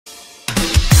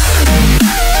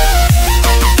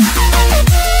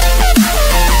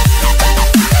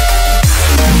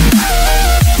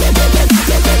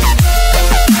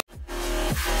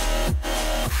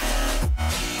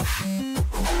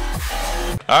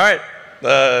All right.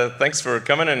 Thanks for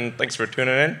coming and thanks for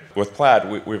tuning in. With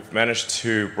Plaid, we've managed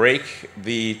to break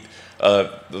the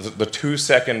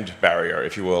 2-second barrier,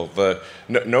 if you will.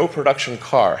 No production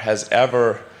car has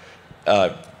ever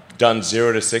done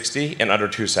 0 to 60 in under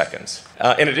 2 seconds.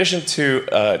 In addition to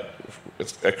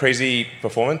a crazy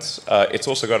performance, it's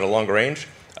also got a longer range.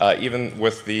 Even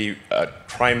with the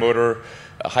tri-motor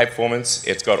high performance,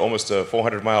 it's got almost a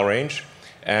 400-mile range.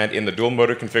 And in the dual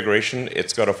motor configuration,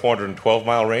 it's got a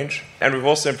 412-mile range. And we've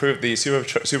also improved the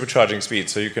supercharging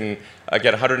speed, so you can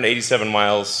get 187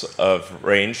 miles of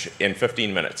range in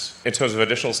 15 minutes. In terms of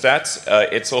additional stats,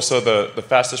 it's also the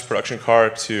fastest production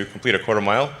car to complete a quarter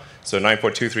mile, so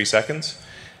 9.23 seconds.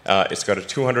 It's got a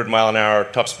 200-mile-an-hour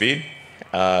top speed,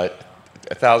 over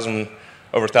 1,000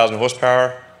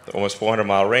 horsepower, almost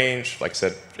 400-mile range. Like I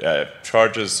said,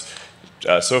 charges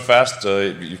so fast,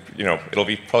 it'll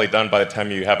be probably done by the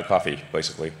time you have a coffee,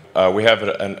 basically. We have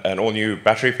an all-new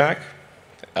battery pack.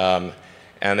 And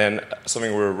then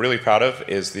something we're really proud of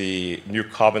is the new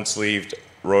carbon-sleeved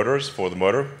rotors for the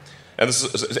motor. And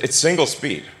it's single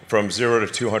speed from 0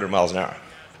 to 200 miles an hour.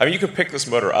 I mean, you can pick this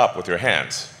motor up with your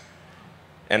hands,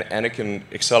 and it can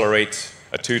accelerate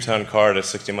a 2-ton car to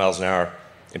 60 miles an hour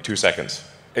in 2 seconds.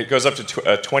 It goes up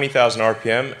to 20,000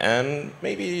 RPM and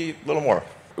maybe a little more.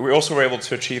 We also were able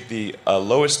to achieve the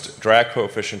lowest drag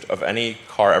coefficient of any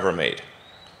car ever made.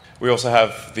 We also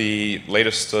have the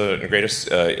latest and greatest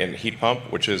in heat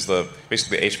pump, which is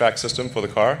basically the HVAC system for the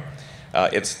car.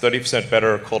 It's 30%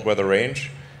 better cold weather range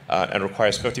and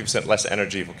requires 50% less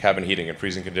energy for cabin heating in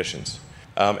freezing conditions.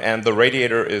 And the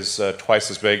radiator is twice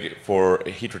as big for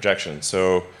heat rejection.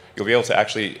 So you'll be able to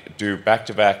actually do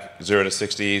back-to-back 0 to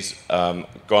 60s,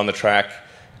 go on the track,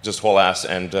 just haul ass,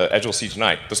 and as you'll see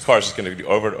tonight, this car is just going to do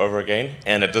over and over again,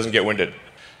 and it doesn't get winded.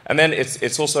 And then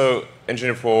it's also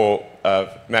engineered for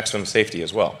maximum safety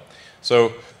as well.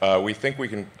 So we think we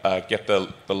can get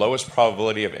the lowest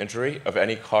probability of injury of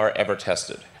any car ever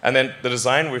tested. And then the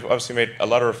design, we've obviously made a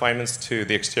lot of refinements to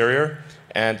the exterior,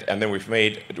 and then we've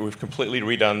completely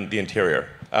redone the interior.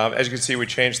 As you can see, we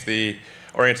changed the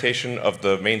orientation of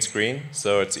the main screen,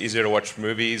 so it's easier to watch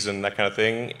movies and that kind of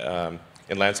thing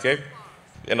in landscape.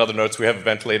 In other notes, we have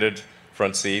ventilated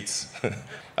front seats.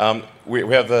 We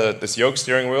have this yoke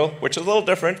steering wheel, which is a little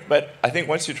different, but I think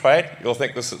once you try it, you'll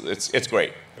think it's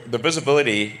great. The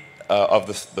visibility of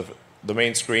the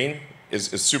main screen is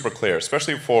super clear,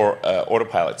 especially for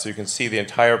autopilot, so you can see the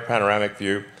entire panoramic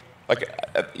view.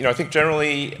 I think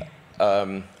generally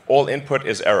all input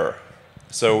is error.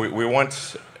 So we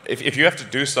want, if you have to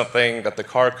do something that the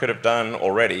car could have done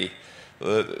already,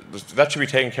 that should be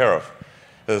taken care of.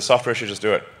 The software should just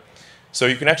do it. So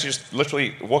you can actually just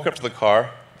literally walk up to the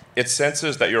car, it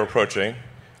senses that you're approaching,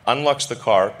 unlocks the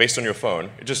car based on your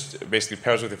phone. It just basically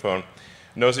pairs with your phone,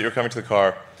 knows that you're coming to the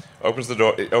car, opens the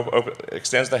door,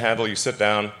 extends the handle, you sit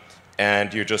down,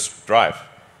 and you just drive.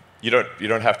 You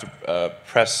don't have to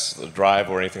press the drive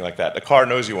or anything like that. The car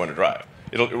knows you want to drive.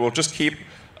 It will just keep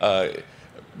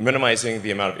minimizing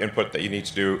the amount of input that you need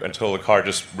to do until the car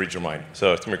just reads your mind.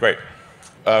 So it's going to be great.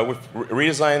 We've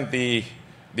redesigned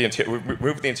we've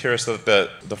moved the interior so that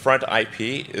the front IP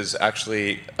is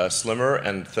actually slimmer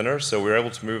and thinner, so we were able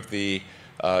to move the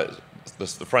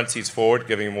front seats forward,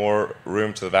 giving more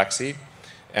room to the back seat.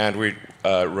 And we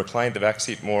reclined the back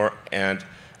seat more and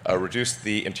reduced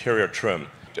the interior trim.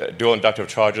 Dual inductive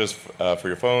chargers for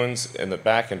your phones in the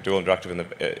back and dual inductive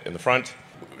in the front.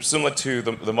 Similar to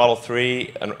the Model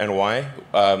 3 and Y,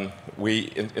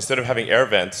 instead of having air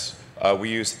vents, we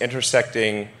use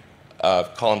intersecting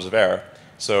columns of air.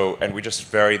 And we just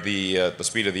vary the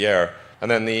speed of the air. And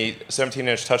then the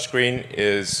 17-inch touchscreen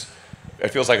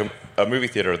it feels like a movie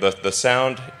theater. The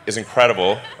sound is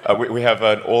incredible. We have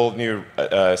an all-new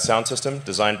sound system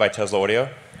designed by Tesla Audio.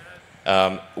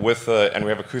 And we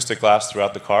have acoustic glass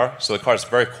throughout the car, so the car is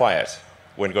very quiet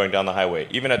when going down the highway.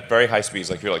 Even at very high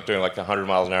speeds, like you're doing 100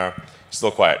 miles an hour, it's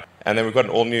still quiet. And then we've got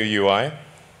an all-new UI.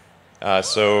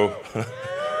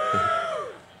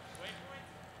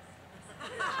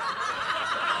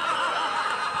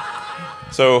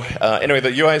 Anyway,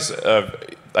 the UI is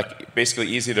basically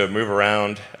easy to move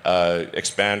around,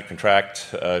 expand,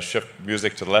 contract, shift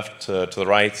music to the left, to the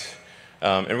right,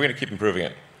 and we're going to keep improving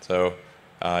it. So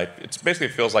it basically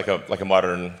feels like a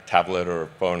modern tablet or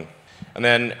phone. And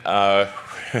then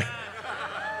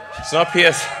it's not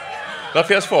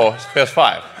PS4, it's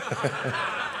PS5.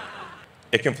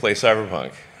 It can play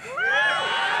Cyberpunk.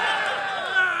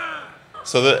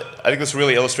 So I think this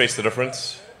really illustrates the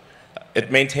difference. It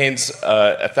maintains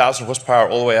 1,000 horsepower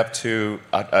all the way up to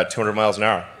 200 miles an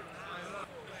hour.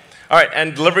 All right,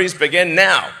 and deliveries begin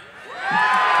now.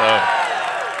 So,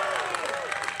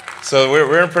 So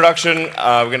we're in production.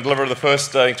 We're going to deliver the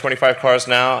first 25 cars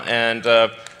now, and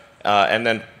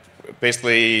then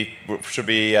basically we should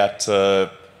be at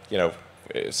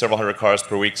several hundred cars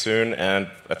per week soon, and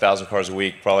 1,000 cars a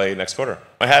week probably next quarter.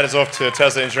 My hat is off to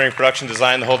Tesla engineering, production,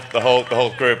 design, the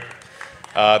whole group.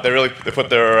 They put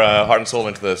their heart and soul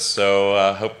into this.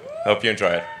 So hope you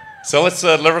enjoy it. So let's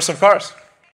deliver some cars.